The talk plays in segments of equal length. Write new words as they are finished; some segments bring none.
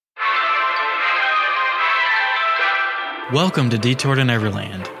Welcome to Detour to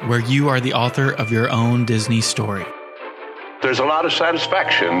Neverland, where you are the author of your own Disney story. There's a lot of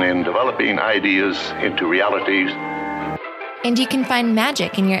satisfaction in developing ideas into realities. And you can find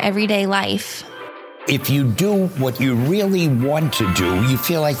magic in your everyday life. If you do what you really want to do, you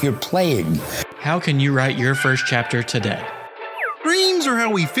feel like you're playing. How can you write your first chapter today? Dreams are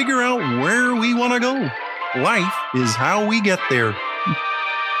how we figure out where we want to go. Life is how we get there.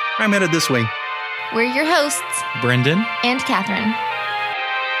 I'm headed this way. We're your hosts, Brendan and Catherine.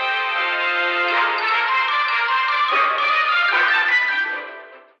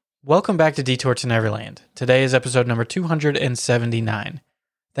 Welcome back to Detour to Neverland. Today is episode number 279.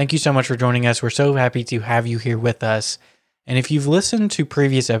 Thank you so much for joining us. We're so happy to have you here with us. And if you've listened to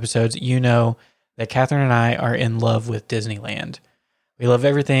previous episodes, you know that Catherine and I are in love with Disneyland. We love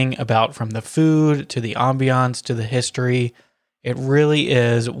everything about from the food to the ambiance to the history. It really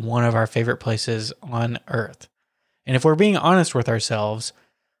is one of our favorite places on Earth. And if we're being honest with ourselves,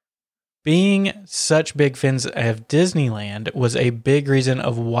 being such big fans of Disneyland was a big reason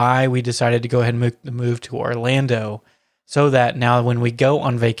of why we decided to go ahead and make the move to Orlando, so that now when we go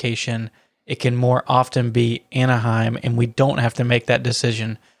on vacation, it can more often be Anaheim and we don't have to make that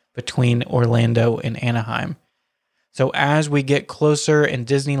decision between Orlando and Anaheim. So as we get closer and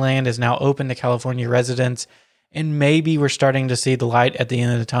Disneyland is now open to California residents, and maybe we're starting to see the light at the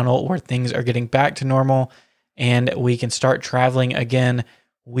end of the tunnel where things are getting back to normal and we can start traveling again,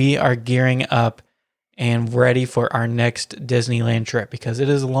 we are gearing up and ready for our next Disneyland trip because it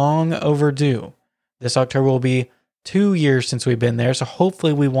is long overdue. This October will be 2 years since we've been there, so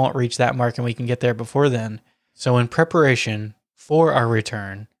hopefully we won't reach that mark and we can get there before then. So in preparation for our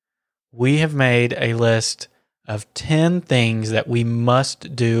return, we have made a list of 10 things that we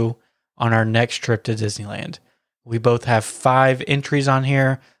must do on our next trip to Disneyland. We both have 5 entries on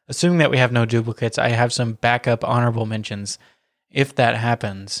here. Assuming that we have no duplicates, I have some backup honorable mentions if that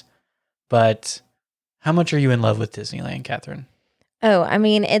happens. But how much are you in love with Disneyland, Catherine? Oh, I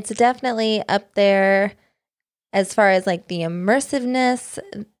mean, it's definitely up there as far as like the immersiveness,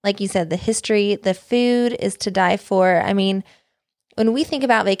 like you said, the history, the food is to die for. I mean, when we think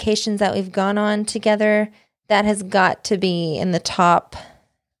about vacations that we've gone on together, that has got to be in the top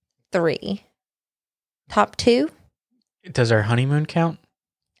 3. Top 2? Does our honeymoon count?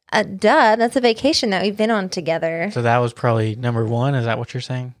 Duh, that's a vacation that we've been on together. So that was probably number 1. Is that what you're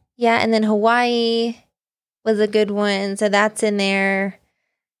saying? Yeah, and then Hawaii was a good one. So that's in there.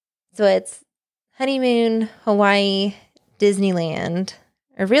 So it's honeymoon, Hawaii, Disneyland,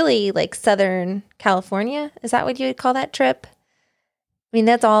 or really like Southern California. Is that what you would call that trip? I mean,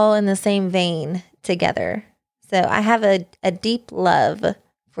 that's all in the same vein together. So I have a deep love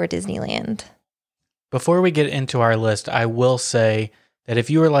for Disneyland. Before we get into our list, I will say that if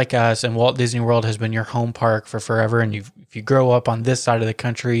you are like us and Walt Disney World has been your home park for forever, and if you grow up on this side of the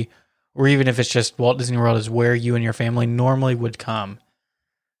country, or even if it's just Walt Disney World is where you and your family normally would come,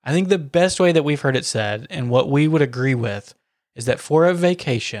 I think the best way that we've heard it said, and what we would agree with, is that for a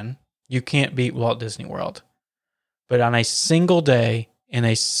vacation, you can't beat Walt Disney World. But on a single day in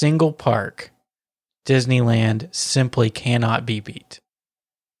a single park, Disneyland simply cannot be beat.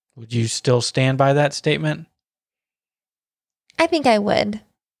 Would you still stand by that statement? I think I would.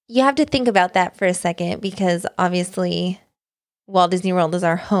 You have to think about that for a second because obviously Walt Disney World is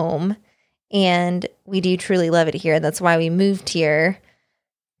our home and we do truly love it here. That's why we moved here.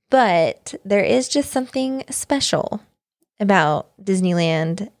 But there is just something special about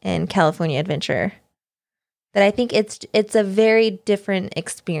Disneyland and California Adventure that I think it's a very different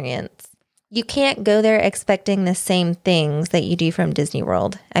experience. You can't go there expecting the same things that you do from Disney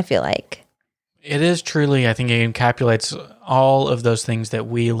World, I feel like. It is truly, I think it encapsulates all of those things that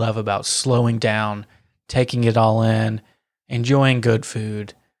we love about slowing down, taking it all in, enjoying good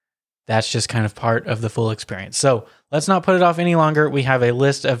food. That's just kind of part of the full experience. So let's not put it off any longer. We have a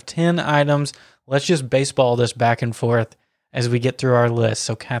list of 10 items. Let's just baseball this back and forth as we get through our list.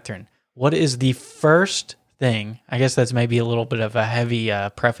 So Catherine, what is the first thing? I guess that's maybe a little bit of a heavy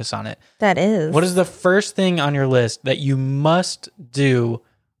preface on it. That is. What is the first thing on your list that you must do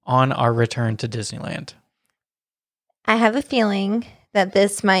on our return to Disneyland? I have a feeling that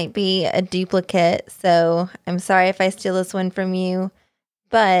this might be a duplicate, so I'm sorry if I steal this one from you,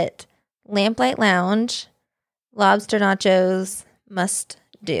 but Lamplight Lounge, lobster nachos, must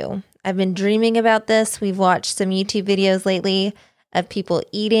do. I've been dreaming about this. We've watched some YouTube videos lately of people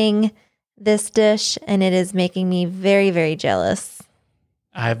eating this dish, and it is making me very, very jealous.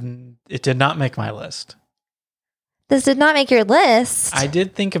 It did not make my list. This did not make your list. I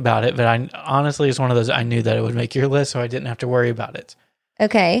did think about it, but I honestly, it's one of those, I knew that it would make your list, so I didn't have to worry about it.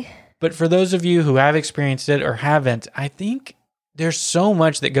 Okay. But for those of you who have experienced it or haven't, I think there's so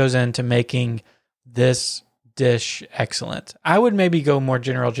much that goes into making this dish excellent. I would maybe go more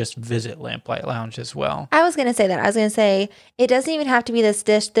general, just visit Lamplight Lounge as well. I was going to say that. I was going to say it doesn't even have to be this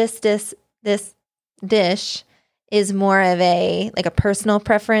dish. This dish is more of a personal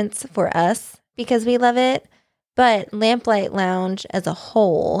preference for us because we love it. But Lamplight Lounge as a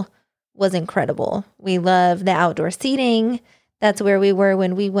whole was incredible. We love the outdoor seating. That's where we were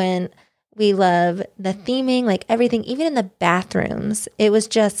when we went. We love the theming, like everything, even in the bathrooms. It was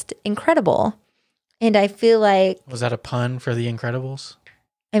just incredible. And I feel like... Was that a pun for The Incredibles?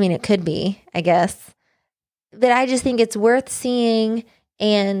 I mean, it could be, I guess. But I just think it's worth seeing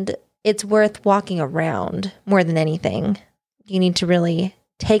and it's worth walking around more than anything. You need to really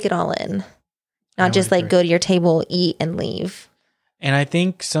take it all in. Not just like go to your table, eat, and leave. And I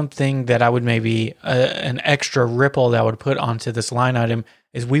think something that I would maybe, an extra ripple that I would put onto this line item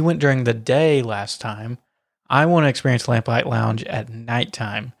is we went during the day last time. I want to experience Lamplight Lounge at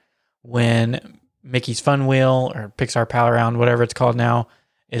nighttime when Mickey's Fun Wheel or Pixar Pal Around, whatever it's called now,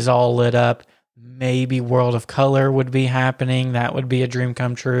 is all lit up. Maybe World of Color would be happening. That would be a dream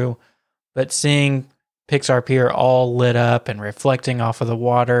come true. But seeing Pixar Pier all lit up and reflecting off of the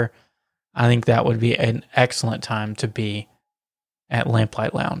water, I think that would be an excellent time to be at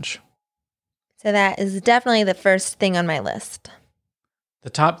Lamplight Lounge. So that is definitely the first thing on my list. The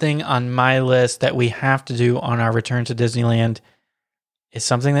top thing on my list that we have to do on our return to Disneyland is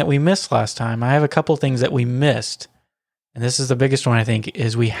something that we missed last time. I have a couple things that we missed, and this is the biggest one, I think,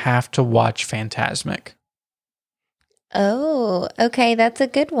 is we have to watch Fantasmic. Oh, okay, that's a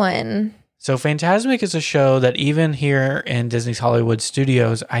good one. So Fantasmic is a show that even here in Disney's Hollywood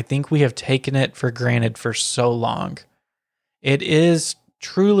Studios, I think we have taken it for granted for so long. It is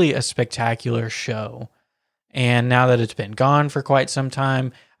truly a spectacular show. And now that it's been gone for quite some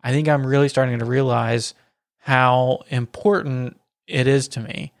time, I think I'm really starting to realize how important it is to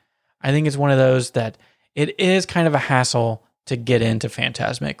me. I think it's one of those that it is kind of a hassle to get into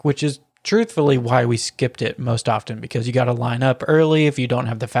Fantasmic, which is truthfully why we skipped it most often, because you got to line up early if you don't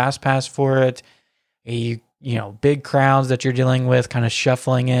have the fast pass for it. You know, big crowds that you're dealing with kind of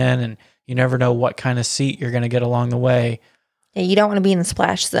shuffling in, and you never know what kind of seat you're going to get along the way. Yeah, you don't want to be in the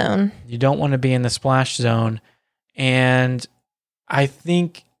splash zone. You don't want to be in the splash zone. And I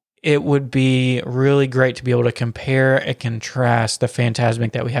think it would be really great to be able to compare and contrast the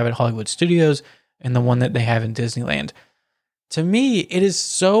Fantasmic that we have at Hollywood Studios and the one that they have in Disneyland. To me, it is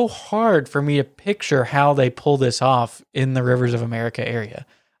so hard for me to picture how they pull this off in the Rivers of America area.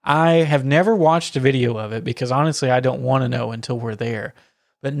 I have never watched a video of it because honestly, I don't want to know until we're there.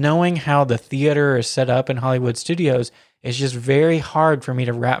 But knowing how the theater is set up in Hollywood Studios, it's just very hard for me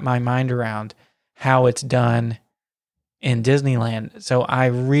to wrap my mind around how it's done in Disneyland. So I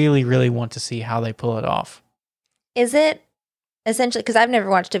really, really want to see how they pull it off. Is it essentially, because I've never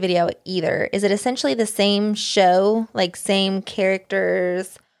watched a video either, is it essentially the same show, like same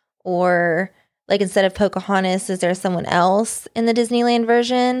characters, or like instead of Pocahontas, is there someone else in the Disneyland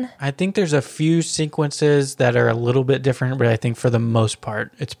version? I think there's a few sequences that are a little bit different, but I think for the most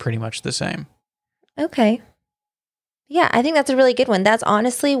part, it's pretty much the same. Okay. Yeah, I think that's a really good one. That's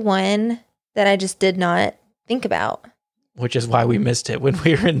honestly one that I just did not think about. Which is why we missed it when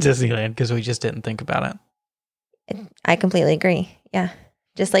we were in Disneyland, because we just didn't think about it. I completely agree. Yeah.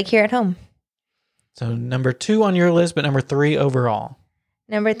 Just like here at home. So number 2 on your list, but number 3 overall.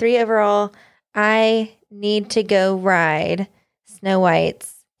 Number 3 overall, I need to go ride Snow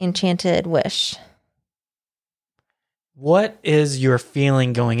White's Enchanted Wish. What is your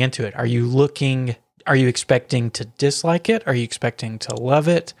feeling going into it? Are you expecting to dislike it? Are you expecting to love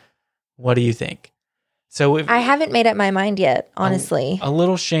it? What do you think? So I haven't made up my mind yet, honestly. A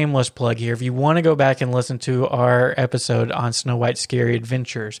little shameless plug here. If you want to go back and listen to our episode on Snow White's Scary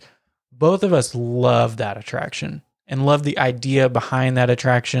Adventures, both of us love that attraction and love the idea behind that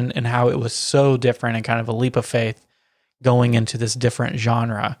attraction and how it was so different and kind of a leap of faith going into this different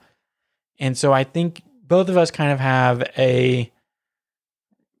genre. And so I think both of us kind of have I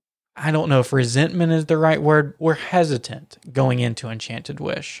don't know if resentment is the right word. We're hesitant going into Enchanted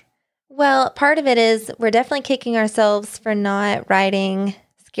Wish. Well, part of it is we're definitely kicking ourselves for not riding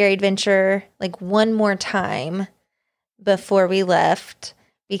Scary Adventure like one more time before we left,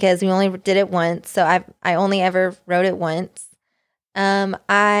 because we only did it once. So I only ever rode it once.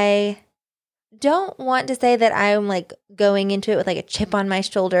 I don't want to say that I'm like going into it with like a chip on my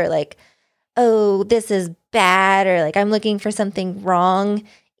shoulder, like, oh, this is bad, or like I'm looking for something wrong,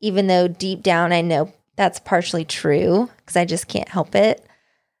 even though deep down I know that's partially true because I just can't help it.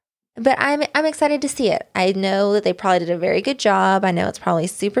 But I'm excited to see it. I know that they probably did a very good job. I know it's probably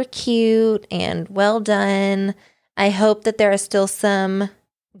super cute and well done. I hope that there are still some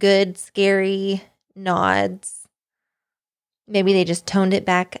good, scary nods. Maybe they just toned it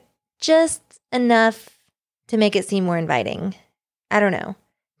back just enough to make it seem more inviting. I don't know.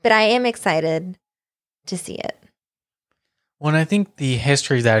 But I am excited to see it. Well, and I think the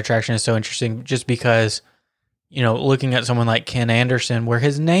history of that attraction is so interesting just because, you know, looking at someone like Ken Anderson, where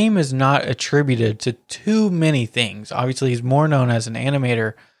his name is not attributed to too many things. Obviously, he's more known as an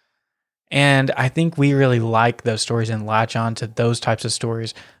animator. And I think we really like those stories and latch on to those types of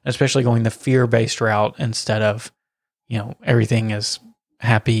stories, especially going the fear-based route instead of, you know, everything is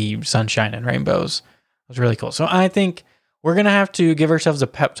happy sunshine and rainbows. It was really cool. So I think we're going to have to give ourselves a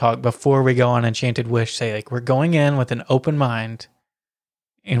pep talk before we go on Enchanted Wish. Say, like, we're going in with an open mind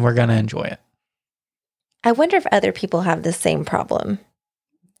and we're going to enjoy it. I wonder if other people have the same problem.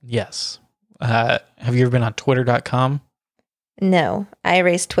 Yes. Have you ever been on twitter.com? No, I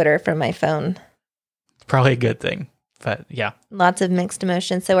erased Twitter from my phone. It's probably a good thing, but yeah. Lots of mixed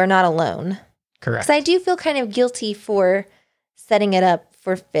emotions, so we're not alone. Correct. Because I do feel kind of guilty for setting it up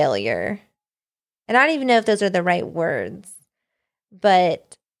for failure. And I don't even know if those are the right words,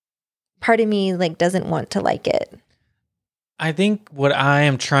 but part of me like doesn't want to like it. I think what I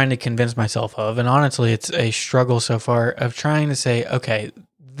am trying to convince myself of, and honestly, it's a struggle so far, of trying to say, okay,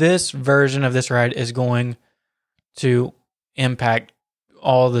 this version of this ride is going to impact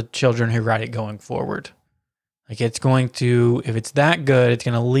all the children who ride it going forward. Like, it's going to, if it's that good, it's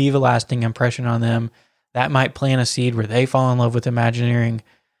going to leave a lasting impression on them. That might plant a seed where they fall in love with Imagineering.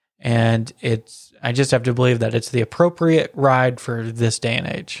 And I just have to believe that it's the appropriate ride for this day and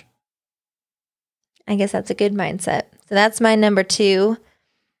age. I guess that's a good mindset. So that's my number 2.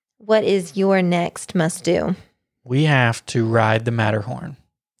 What is your next must do? We have to ride the Matterhorn.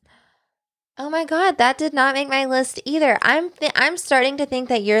 Oh my God, that did not make my list either. I'm starting to think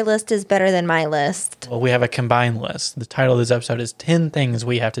that your list is better than my list. Well, we have a combined list. The title of this episode is 10 Things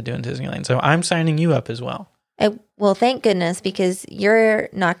We Have to Do in Disneyland. So I'm signing you up as well. Well, thank goodness, because you're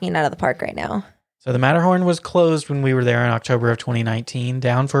knocking it out of the park right now. So the Matterhorn was closed when we were there in October of 2019,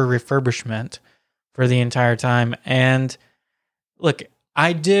 down for refurbishment for the entire time. And look,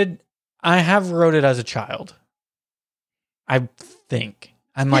 I have rode it as a child. I think.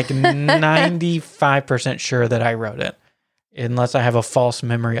 I'm like 95% sure that I rode it, unless I have a false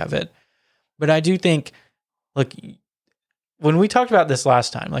memory of it. But I do think, look, when we talked about this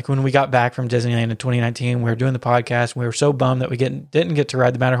last time, like when we got back from Disneyland in 2019, we were doing the podcast, and we were so bummed that we didn't get to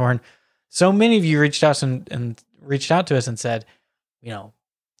ride the Matterhorn. So many of you reached out to us and said, you know,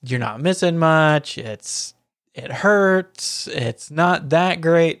 you're not missing much. It hurts. It's not that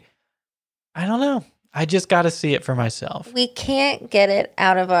great. I don't know. I just got to see it for myself. We can't get it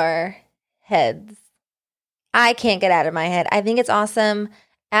out of our heads. I can't get out of my head. I think it's awesome.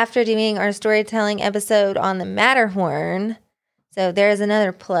 After doing our storytelling episode on the Matterhorn, so there's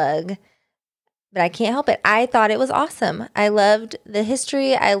another plug, but I can't help it. I thought it was awesome. I loved the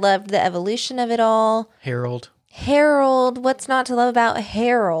history. I loved the evolution of it all. Harold, what's not to love about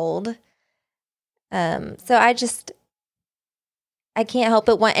Harold? So I can't help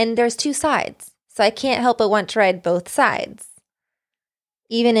but want, and there's 2 sides. So I can't help but want to ride both sides.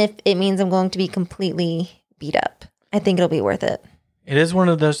 Even if it means I'm going to be completely beat up. I think it'll be worth it. it is one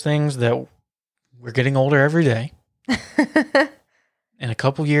of those things that we're getting older every day. In a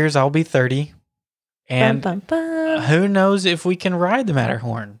couple years, I'll be 30. And bum, bum, bum. Who knows if we can ride the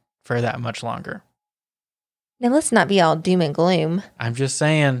Matterhorn for that much longer. Now, let's not be all doom and gloom. I'm just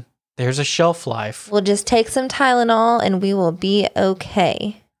saying, there's a shelf life. We'll just take some Tylenol and we will be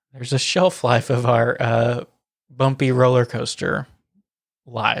okay. There's a shelf life of our bumpy roller coaster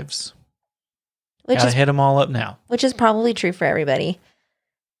lives. Gotta hit them all up now. Which is probably true for everybody.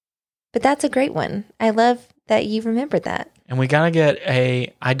 But that's a great one. I love that you remembered that. And we gotta get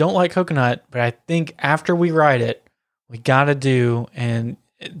I don't like coconut, but I think after we ride it, we gotta do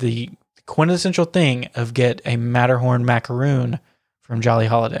the quintessential thing of get a Matterhorn macaroon from Jolly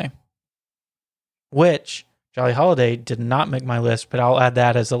Holiday. Which Jolly Holiday did not make my list, but I'll add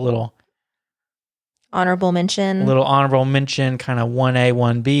that as a little honorable mention. A little honorable mention, kind of 1A,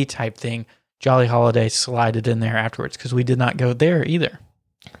 1B type thing. Jolly Holiday slided in there afterwards because we did not go there either.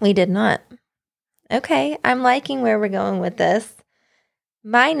 We did not. Okay, I'm liking where we're going with this.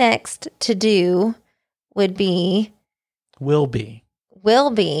 My next to do would be... Will be.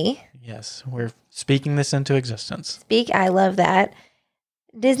 Yes, we're speaking this into existence. I love that.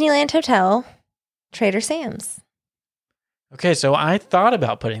 Disneyland Hotel, Trader Sam's. Okay, so I thought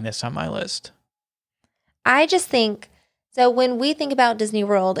about putting this on my list. I just think So when we think about Disney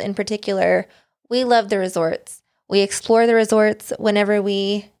World in particular, we love the resorts. We explore the resorts whenever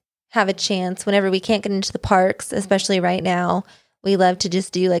we have a chance, whenever we can't get into the parks, especially right now. We love to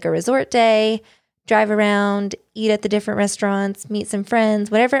just do like a resort day, drive around, eat at the different restaurants, meet some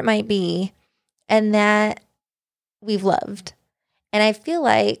friends, whatever it might be. And that we've loved. And I feel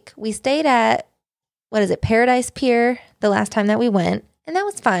like we stayed at, Paradise Pier the last time that we went. And that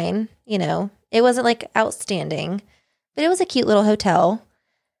was fine. You know, it wasn't like outstanding, but it was a cute little hotel.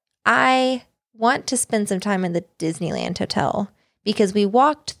 I want to spend some time in the Disneyland Hotel because we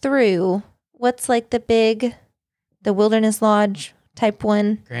walked through what's like the Wilderness Lodge type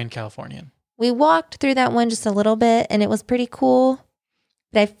one. Grand Californian. We walked through that one just a little bit and it was pretty cool.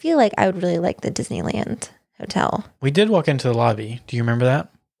 But I feel like I would really like the Disneyland Hotel. We did walk into the lobby. Do you remember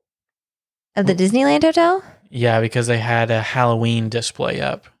that? Of the Disneyland Hotel? Yeah, because they had a Halloween display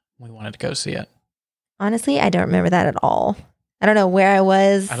up. We wanted to go see it. Honestly, I don't remember that at all. I don't know where I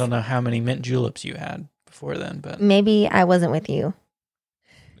was. I don't know how many mint juleps you had before then, but maybe I wasn't with you.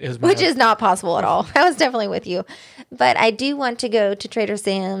 Which is not possible at all. I was definitely with you. But I do want to go to Trader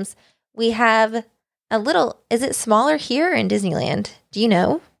Sam's. We have is it smaller here in Disneyland? Do you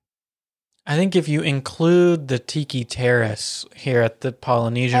know? I think if you include the Tiki Terrace here at the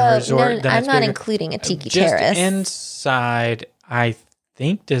Polynesian Resort, then I'm it's not bigger. including a Tiki Just Terrace. Inside, I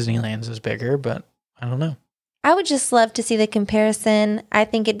think Disneyland's is bigger, but I don't know. I would just love to see the comparison. I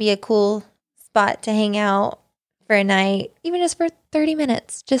think it'd be a cool spot to hang out for a night, even just for 30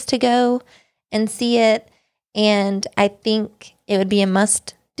 minutes, just to go and see it. And I think it would be a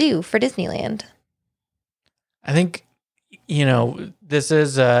must do for Disneyland. I think, this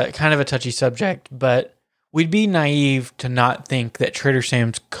is kind of a touchy subject, but we'd be naive to not think that Trader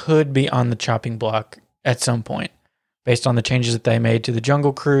Sam's could be on the chopping block at some point based on the changes that they made to the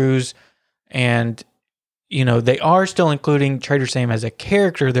Jungle Cruise. And, they are still including Trader Sam as a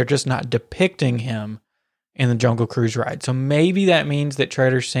character. They're just not depicting him in the Jungle Cruise ride. So maybe that means that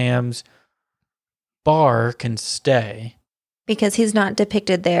Trader Sam's bar can stay. Because he's not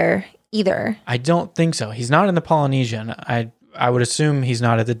depicted there either. I don't think so. He's not in the Polynesian. I would assume he's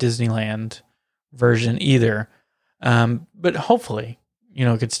not at the Disneyland version either. But hopefully,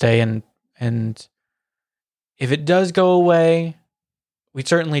 it could stay. And if it does go away, we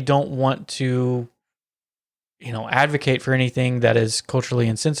certainly don't want to, advocate for anything that is culturally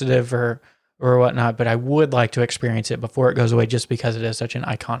insensitive or whatnot. But I would like to experience it before it goes away, just because it is such an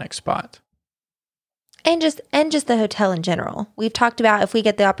iconic spot. And just the hotel in general. We've talked about if we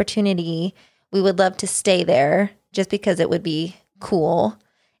get the opportunity, we would love to stay there just because it would be cool.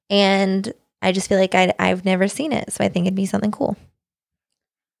 And I just feel like I've never seen it, so I think it'd be something cool.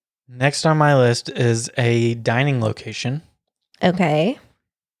 Next on my list is a dining location. Okay.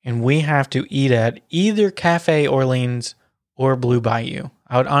 And we have to eat at either Cafe Orleans or Blue Bayou.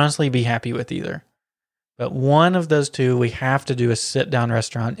 I would honestly be happy with either. But one of those two, we have to do a sit-down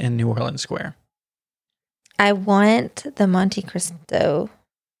restaurant in New Orleans Square. I want the Monte Cristo.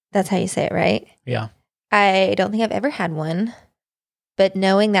 That's how you say it, right? Yeah. I don't think I've ever had one, but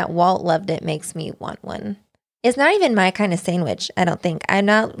knowing that Walt loved it makes me want one. It's not even my kind of sandwich, I don't think. I'm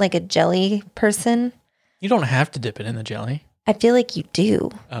not like a jelly person. You don't have to dip it in the jelly. I feel like you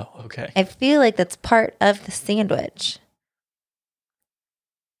do. Oh, okay. I feel like that's part of the sandwich.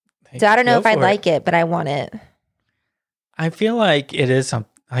 So I don't know if I like it, but I want it. I feel like it is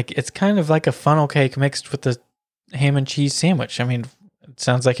it's kind of like a funnel cake mixed with the ham and cheese sandwich. I mean, it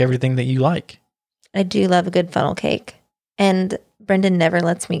sounds like everything that you like. I do love a good funnel cake. And Brendan never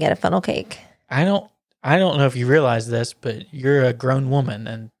lets me get a funnel cake. I don't know if you realize this, but you're a grown woman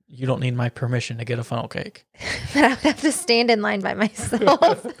and you don't need my permission to get a funnel cake. But I would have to stand in line by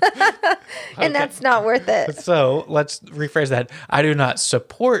myself. And that's not worth it. So let's rephrase that. I do not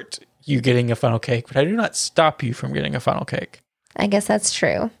support you getting a funnel cake, but I do not stop you from getting a funnel cake. I guess that's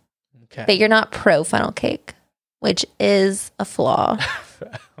true. Okay. But you're not pro funnel cake, which is a flaw.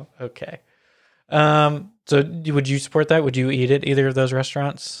 Okay. So would you support that? Would you eat at either of those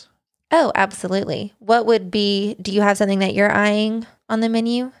restaurants? Oh, absolutely. Do you have something that you're eyeing on the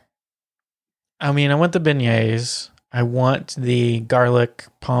menu? I mean, I want the beignets. I want the garlic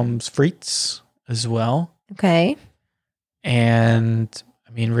pommes frites as well. Okay. And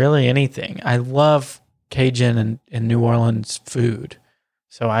I mean, really anything. I love Cajun and New Orleans food.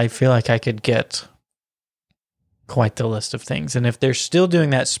 So I feel like I could get quite the list of things. And if they're still doing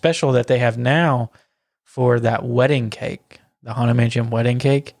that special that they have now for that wedding cake, the Haunted Mansion wedding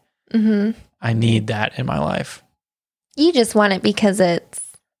cake, I need that in my life. You just want it because it's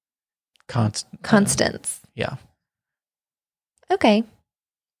Constance. Yeah. Okay.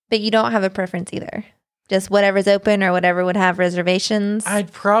 But you don't have a preference either. Just whatever's open or whatever would have reservations?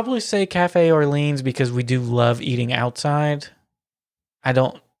 I'd probably say Cafe Orleans because we do love eating outside. I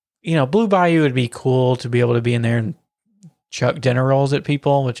don't, Blue Bayou would be cool to be able to be in there and chuck dinner rolls at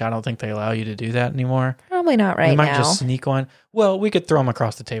people, which I don't think they allow you to do that anymore. Probably not right now. We might just sneak one. Well, we could throw them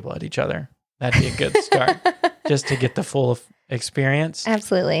across the table at each other. That'd be a good start just to get the full experience.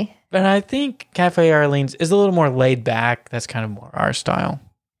 Absolutely. But I think Cafe Orleans is a little more laid back. That's kind of more our style.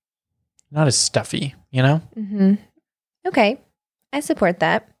 Not as stuffy, Mm-hmm. Okay. I support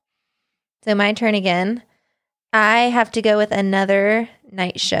that. So my turn again. I have to go with another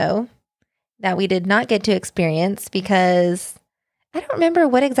night show that we did not get to experience because I don't remember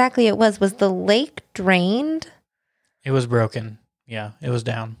what exactly it was. Was the lake drained? It was broken. Yeah, it was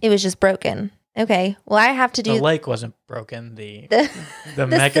down. It was just broken. Okay. Well, I have to do... The lake wasn't broken. The the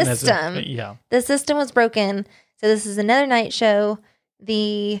mechanism. system. Yeah. The system was broken. So this is another night show.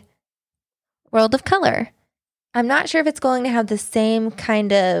 The World of Color. I'm not sure if it's going to have the same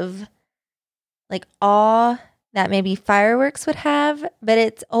kind of awe that maybe fireworks would have, but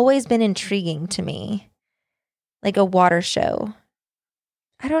it's always been intriguing to me. Like a water show.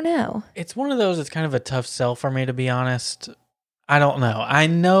 I don't know. It's one of those that's kind of a tough sell for me, to be honest. I don't know. I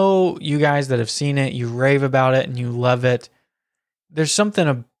know you guys that have seen it, you rave about it and you love it. There's something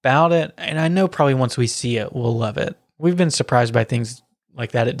about it, and I know probably once we see it, we'll love it. We've been surprised by things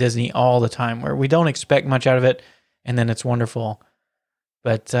like that at Disney all the time, where we don't expect much out of it, and then it's wonderful.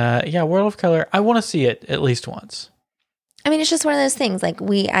 But World of Color, I want to see it at least once. I mean, it's just one of those things.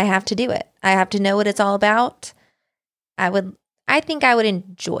 I have to do it. I have to know what it's all about. I think I would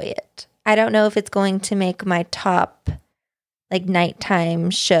enjoy it. I don't know if it's going to make my top nighttime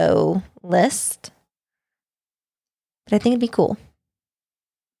show list, but I think it'd be cool.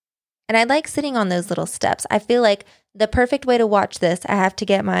 And I like sitting on those little steps. I feel like the perfect way to watch this, I have to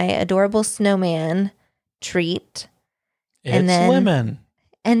get my adorable snowman treat. It's lemon.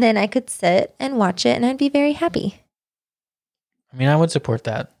 And then I could sit and watch it and I'd be very happy. I mean, I would support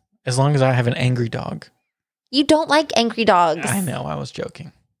that as long as I have an angry dog. You don't like angry dogs. I know, I was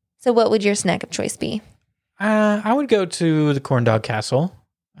joking. So what would your snack of choice be? I would go to the Corn Dog Castle.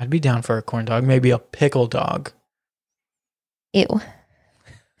 I'd be down for a corn dog, maybe a pickle dog. Ew.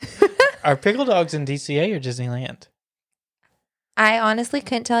 Are pickle dogs in DCA or Disneyland? I honestly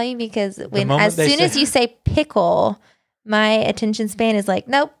couldn't tell you because as you say pickle, my attention span is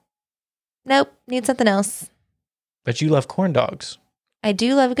nope, need something else. But you love corn dogs. I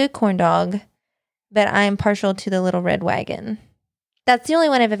do love a good corn dog, but I'm partial to the Little Red Wagon. That's the only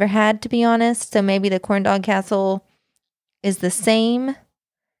one I've ever had, to be honest. So maybe the Corn Dog Castle is the same,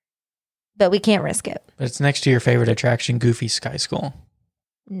 but we can't risk it. But it's next to your favorite attraction, Goofy Sky School.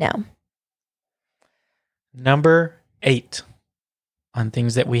 No. Number 8 on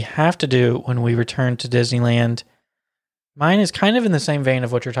things that we have to do when we return to Disneyland. Mine is kind of in the same vein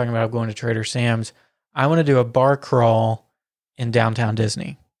of what you're talking about going to Trader Sam's. I want to do a bar crawl in downtown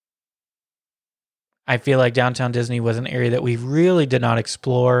Disney. I feel like downtown Disney was an area that we really did not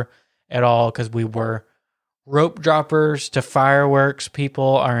explore at all because we were rope droppers to fireworks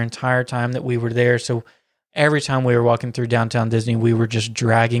people our entire time that we were there. So every time we were walking through downtown Disney, we were just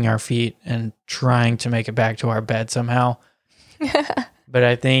dragging our feet and trying to make it back to our bed somehow. But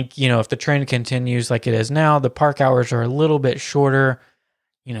I think, if the trend continues like it is now, the park hours are a little bit shorter.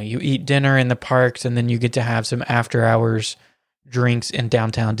 You eat dinner in the parks and then you get to have some after hours drinks in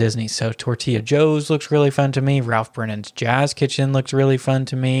downtown Disney. So Tortilla Joe's looks really fun to me. Ralph Brennan's Jazz Kitchen looks really fun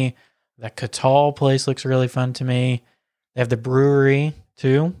to me. The Catal place looks really fun to me. They have the brewery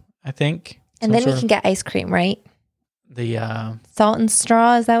too, I think. And then we can get ice cream, right? The Salt and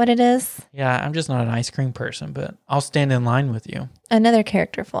Straw, is that what it is? Yeah, I'm just not an ice cream person, but I'll stand in line with you. Another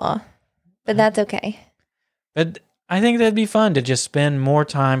character flaw, but that's okay. But I think that'd be fun to just spend more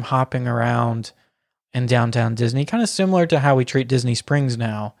time hopping around in downtown Disney, kind of similar to how we treat Disney Springs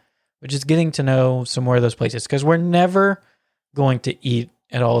now, which is getting to know some more of those places because we're never going to eat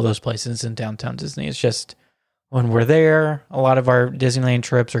at all of those places in downtown Disney. It's just when we're there, a lot of our Disneyland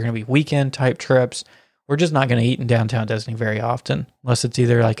trips are going to be weekend type trips. We're just not going to eat in downtown Disney very often, unless it's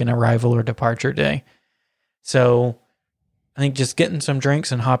either like an arrival or departure day. So I think just getting some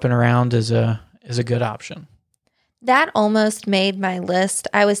drinks and hopping around is a good option. That almost made my list.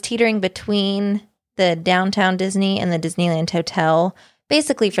 I was teetering between the downtown Disney and the Disneyland Hotel,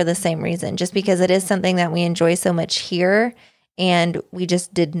 basically for the same reason, just because it is something that we enjoy so much here, and we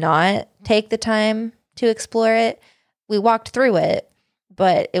just did not take the time to explore it. We walked through it,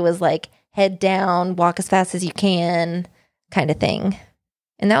 but it was head down, walk as fast as you can kind of thing.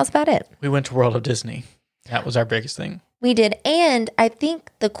 And that was about it. We went to World of Disney. That was our biggest thing. We did. And I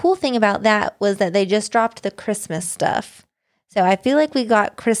think the cool thing about that was that they just dropped the Christmas stuff. So I feel like we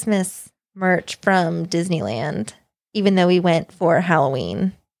got Christmas merch from Disneyland, even though we went for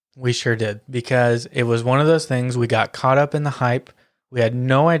Halloween. We sure did, because it was one of those things we got caught up in the hype. We had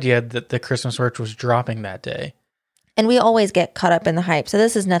no idea that the Christmas merch was dropping that day. And we always get caught up in the hype, so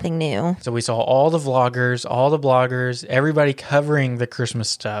this is nothing new. So we saw all the vloggers, all the bloggers, everybody covering the Christmas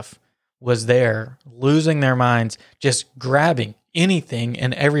stuff was there, losing their minds, just grabbing anything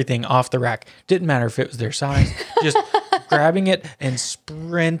and everything off the rack. Didn't matter if it was their size, just grabbing it and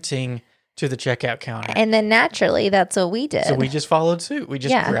sprinting to the checkout counter. And then naturally, that's what we did. So we just followed suit. We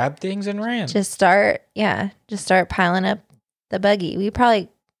just grabbed things and ran. Just start piling up the buggy. We probably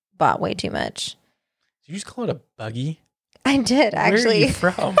bought way too much. Did you just call it a buggy? I did, actually. Where are you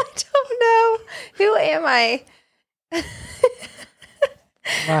from? I don't know. Who am I?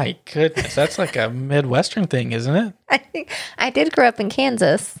 My goodness, that's like a Midwestern thing, isn't it? I think I did grow up in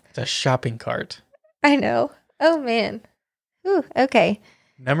Kansas. It's a shopping cart. I know. Oh, man. Ooh, okay.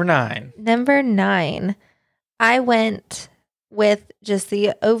 Number 9. I went with just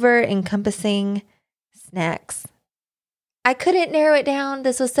the over-encompassing snacks. I couldn't narrow it down.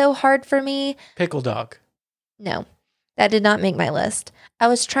 This was so hard for me. Pickle dog. No, that did not make my list. I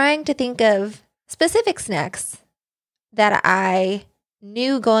was trying to think of specific snacks that I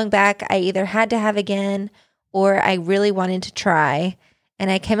knew going back I either had to have again or I really wanted to try. And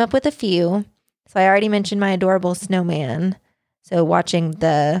I came up with a few. So I already mentioned my adorable snowman. So watching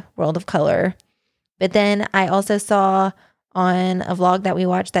the World of Color. But then I also saw on a vlog that we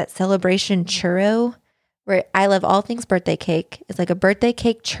watched that Celebration churro, where I love all things birthday cake. It's like a birthday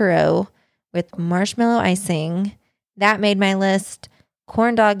cake churro with marshmallow icing. That made my list.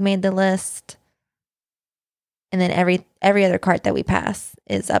 Corn dog made the list. And then every other cart that we pass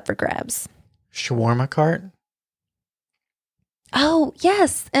is up for grabs. Shawarma cart. Oh,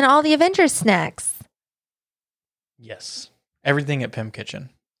 yes. And all the Avengers snacks. Yes. Everything at Pim Kitchen.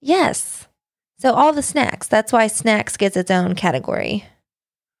 Yes. So all the snacks. That's why snacks gets its own category.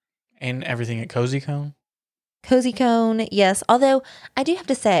 And everything at Cozy Cone. Cozy Cone, yes. Although I do have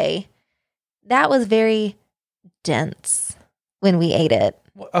to say, that was very dense when we ate it.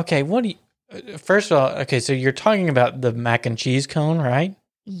 Okay, what do you... First of all, okay, so you're talking about the mac and cheese cone, right?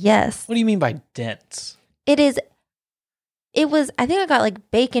 Yes. What do you mean by dense? It was, I think I got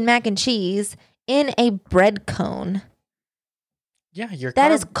like bacon mac and cheese in a bread cone. Yeah,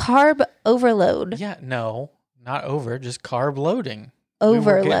 that is carb overload. Yeah, no, not over, just carb loading.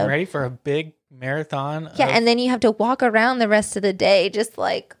 Overload. We were getting ready for a big marathon. Yeah, and then you have to walk around the rest of the day just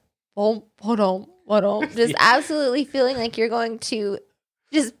like, just absolutely feeling like you're going to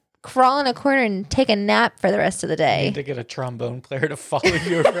just crawl in a corner and take a nap for the rest of the day. You need to get a trombone player to follow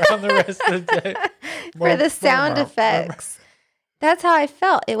you around the rest of the day. For the sound effects. That's how I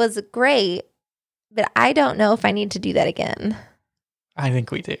felt. It was great, but I don't know if I need to do that again. I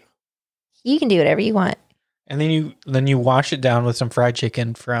think we do. You can do whatever you want. And then you wash it down with some fried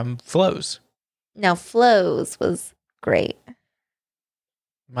chicken from Flo's. Now, Flo's was great.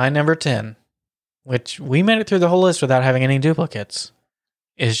 My number 10, which we made it through the whole list without having any duplicates,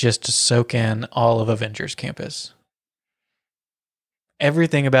 is just to soak in all of Avengers Campus.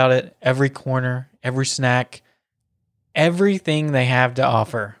 Everything about it, every corner, every snack, everything they have to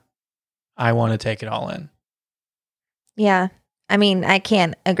offer, I want to take it all in. Yeah. I mean, I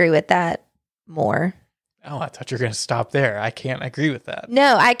can't agree with that more. Oh, I thought you were going to stop there. I can't agree with that.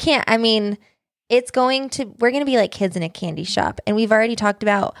 No, I can't. I mean, we're going to be like kids in a candy shop. And we've already talked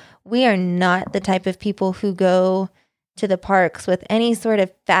about, we are not the type of people who go to the parks with any sort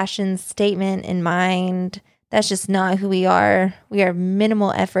of fashion statement in mind. That's just not who we are. We are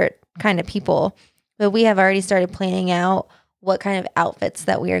minimal effort kind of people. But we have already started planning out what kind of outfits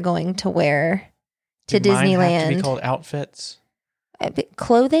that we are going to wear to Disneyland. Mine have to be called outfits.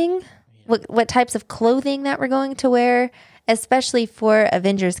 Clothing? What types of clothing that we're going to wear, especially for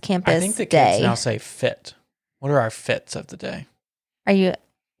Avengers Campus Day. I think the kids now say fit. What are our fits of the day?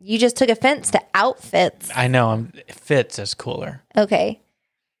 You just took offense to outfits. I know. Fits is cooler. Okay.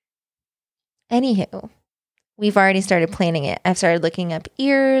 Anywho, we've already started planning it. I've started looking up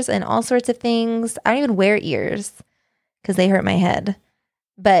ears and all sorts of things. I don't even wear ears because they hurt my head.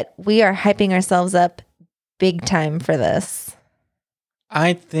 But we are hyping ourselves up big time for this.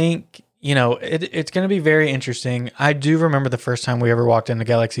 I think, it's going to be very interesting. I do remember the first time we ever walked into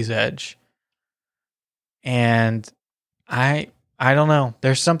Galaxy's Edge. And I don't know.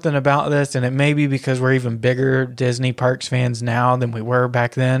 There's something about this, and it may be because we're even bigger Disney Parks fans now than we were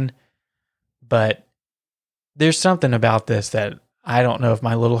back then. But there's something about this that I don't know if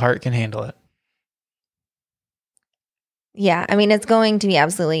my little heart can handle it. Yeah, I mean, it's going to be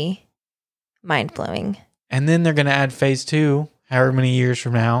absolutely mind-blowing. And then they're going to add phase 2, however many years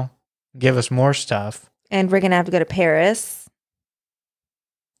from now, give us more stuff. And we're going to have to go to Paris.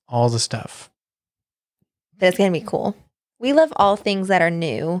 All the stuff. But it's going to be cool. We love all things that are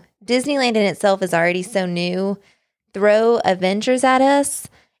new. Disneyland in itself is already so new. Throw Avengers at us,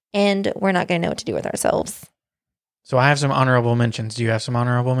 and we're not going to know what to do with ourselves. So I have some honorable mentions. Do you have some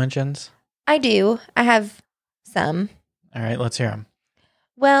honorable mentions? I do. I have some. All right, let's hear them.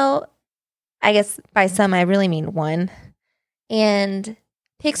 Well, I guess by some, I really mean one. And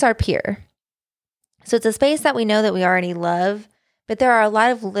Pixar Pier. So it's a space that we know that we already love, but there are a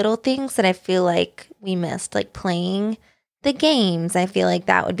lot of little things that I feel like we missed, like playing the games. I feel like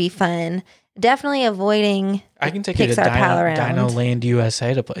that would be fun. Definitely avoiding I can take Pixar you to Pal Around. Dino Land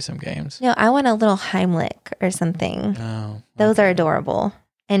USA to play some games. No, I want a little Heimlich or something. Oh, Those are adorable.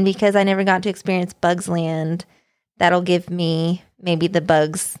 And because I never got to experience Bugs Land, that'll give me maybe the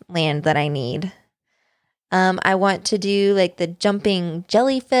Bugs Land that I need. I want to do like the jumping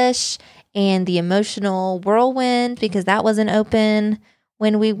jellyfish and the emotional whirlwind because that wasn't open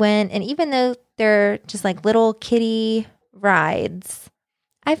when we went. And even though they're just like little kiddie rides,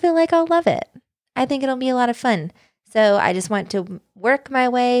 I feel like I'll love it. I think it'll be a lot of fun. So I just want to work my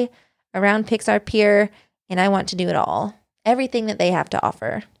way around Pixar Pier, and I want to do it all. Everything that they have to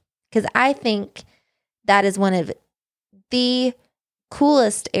offer. Because I think that is one of the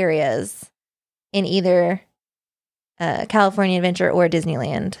coolest areas in either California Adventure or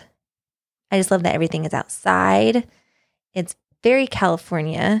Disneyland. I just love that everything is outside. It's very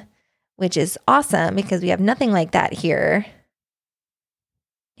California, which is awesome because we have nothing like that here.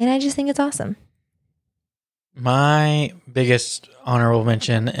 And I just think it's awesome. My biggest honorable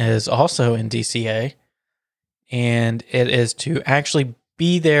mention is also in DCA, and it is to actually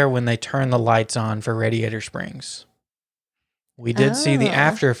be there when they turn the lights on for Radiator Springs. We did see the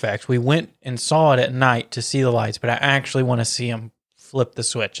after effects. We went and saw it at night to see the lights, but I actually want to see them flip the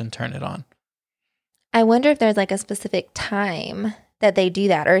switch and turn it on. I wonder if there's like a specific time that they do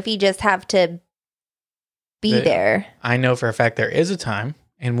that, or if you just have to be there. I know for a fact there is a time,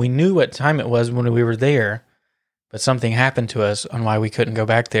 and we knew what time it was when we were there, but something happened to us on why we couldn't go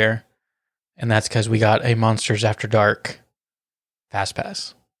back there, and that's because we got a Monsters After Dark Fast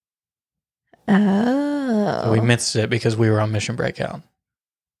Pass. Oh. So we missed it because we were on Mission Breakout.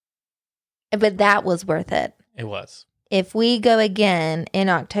 But that was worth it. It was. If we go again in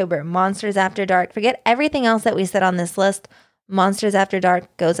October, Monsters After Dark, forget everything else that we said on this list. Monsters After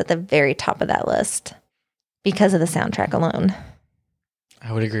Dark goes at the very top of that list because of the soundtrack alone.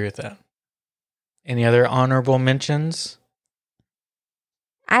 I would agree with that. Any other honorable mentions?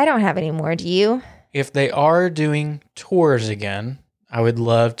 I don't have any more. Do you? If they are doing tours again, I would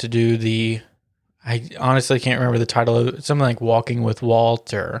love to do I honestly can't remember the title of it. Something like Walking with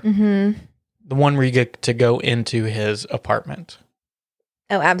Walt or the one where you get to go into his apartment.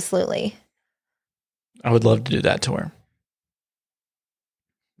 Oh, absolutely. I would love to do that tour.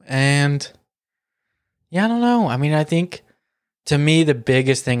 And yeah, I don't know. I mean, I think to me, the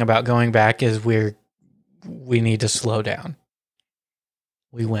biggest thing about going back is we need to slow down.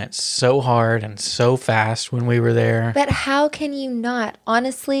 We went so hard and so fast when we were there. But how can you not?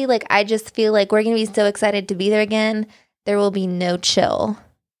 Honestly, like I just feel like we're going to be so excited to be there again. There will be no chill.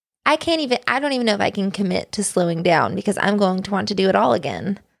 I don't even know if I can commit to slowing down because I'm going to want to do it all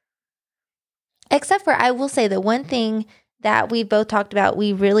again. Except for, I will say the one thing that we both talked about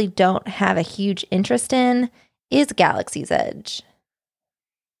we really don't have a huge interest in is Galaxy's Edge.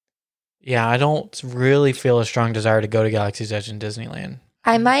 Yeah, I don't really feel a strong desire to go to Galaxy's Edge in Disneyland.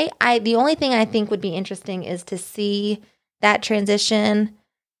 The only thing I think would be interesting is to see that transition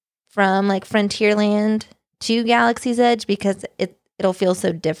from like Frontierland to Galaxy's Edge because it'll feel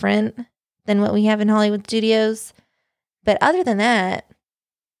so different than what we have in Hollywood Studios. But other than that,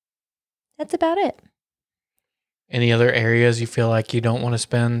 that's about it. Any other areas you feel like you don't want to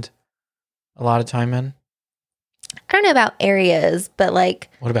spend a lot of time in? I don't know about areas, but like...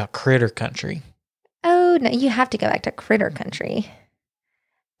 What about Critter Country? Oh, no, you have to go back to Critter Country.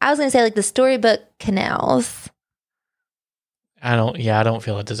 I was going to say like the Storybook Canals. I don't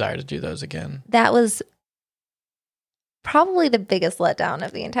feel a desire to do those again. That was probably the biggest letdown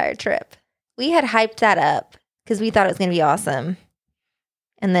of the entire trip. We had hyped that up because we thought it was going to be awesome.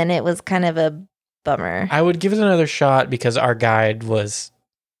 And then it was kind of a bummer. I would give it another shot because our guide was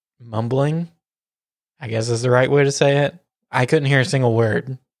mumbling, I guess is the right way to say it. I couldn't hear a single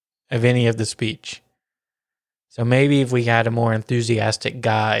word of any of the speech. So maybe if we had a more enthusiastic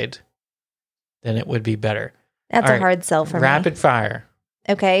guide, then it would be better. That's a hard sell for me. Rapid fire.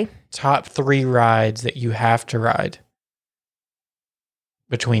 Okay. Top 3 rides that you have to ride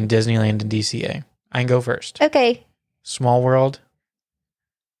between Disneyland and DCA. I can go first. Okay. Small World,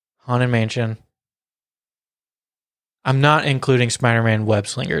 Haunted Mansion. I'm not including Spider-Man Web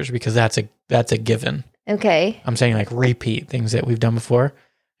Slingers because that's a given. Okay. I'm saying like repeat things that we've done before.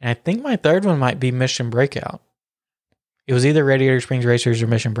 And I think my third one might be Mission Breakout. It was either Radiator Springs Racers or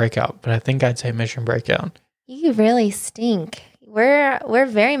Mission Breakout, but I think I'd say Mission Breakout. You really stink. We're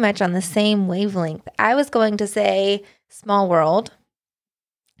very much on the same wavelength. I was going to say Small World.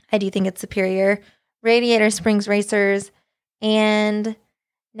 I do think it's superior. Radiator Springs Racers, and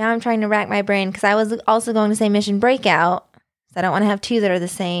now I'm trying to rack my brain because I was also going to say Mission Breakout. So I don't want to have two that are the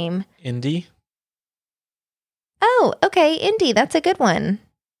same. Indy. Oh, okay, Indy. That's a good one.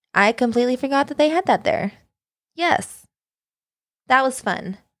 I completely forgot that they had that there. Yes. That was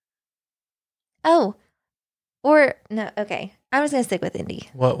fun. Oh, or no, okay. I'm just going to stick with Indy.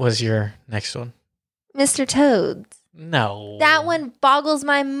 What was your next one? Mr. Toads. No. That one boggles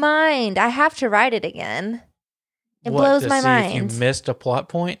my mind. I have to write it again. It blows my mind. If you missed a plot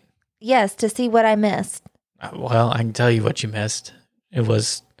point? Yes, to see what I missed. Well, I can tell you what you missed. It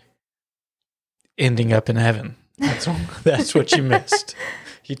was ending up in heaven. That's what you missed.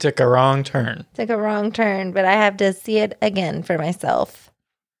 You took a wrong turn. Took a wrong turn, but I have to see it again for myself.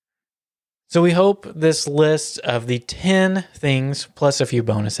 So we hope this list of the 10 things, plus a few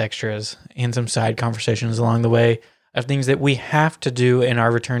bonus extras and some side conversations along the way of things that we have to do in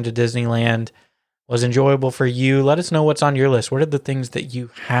our return to Disneyland was enjoyable for you. Let us know what's on your list. What are the things that you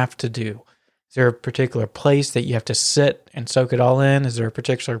have to do? Is there a particular place that you have to sit and soak it all in? Is there a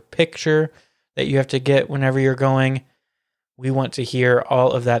particular picture that you have to get whenever you're going? We want to hear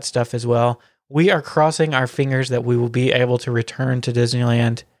all of that stuff as well. We are crossing our fingers that we will be able to return to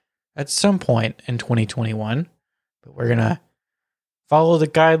Disneyland at some point in 2021, but we're going to follow the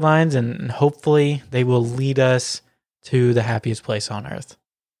guidelines and hopefully they will lead us to the happiest place on earth.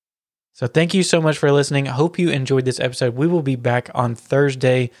 So thank you so much for listening. I hope you enjoyed this episode. We will be back on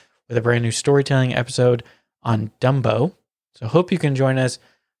Thursday with a brand new storytelling episode on Dumbo. So hope you can join us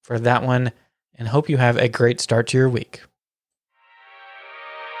for that one and hope you have a great start to your week.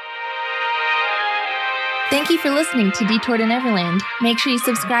 Thank you for listening to Detour to Neverland. Make sure you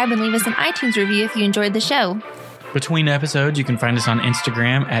subscribe and leave us an iTunes review if you enjoyed the show. Between episodes, you can find us on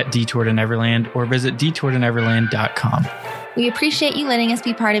Instagram at Detour to Neverland or visit detourtoneverland.com. We appreciate you letting us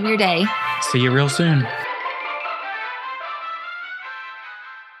be part of your day. See you real soon.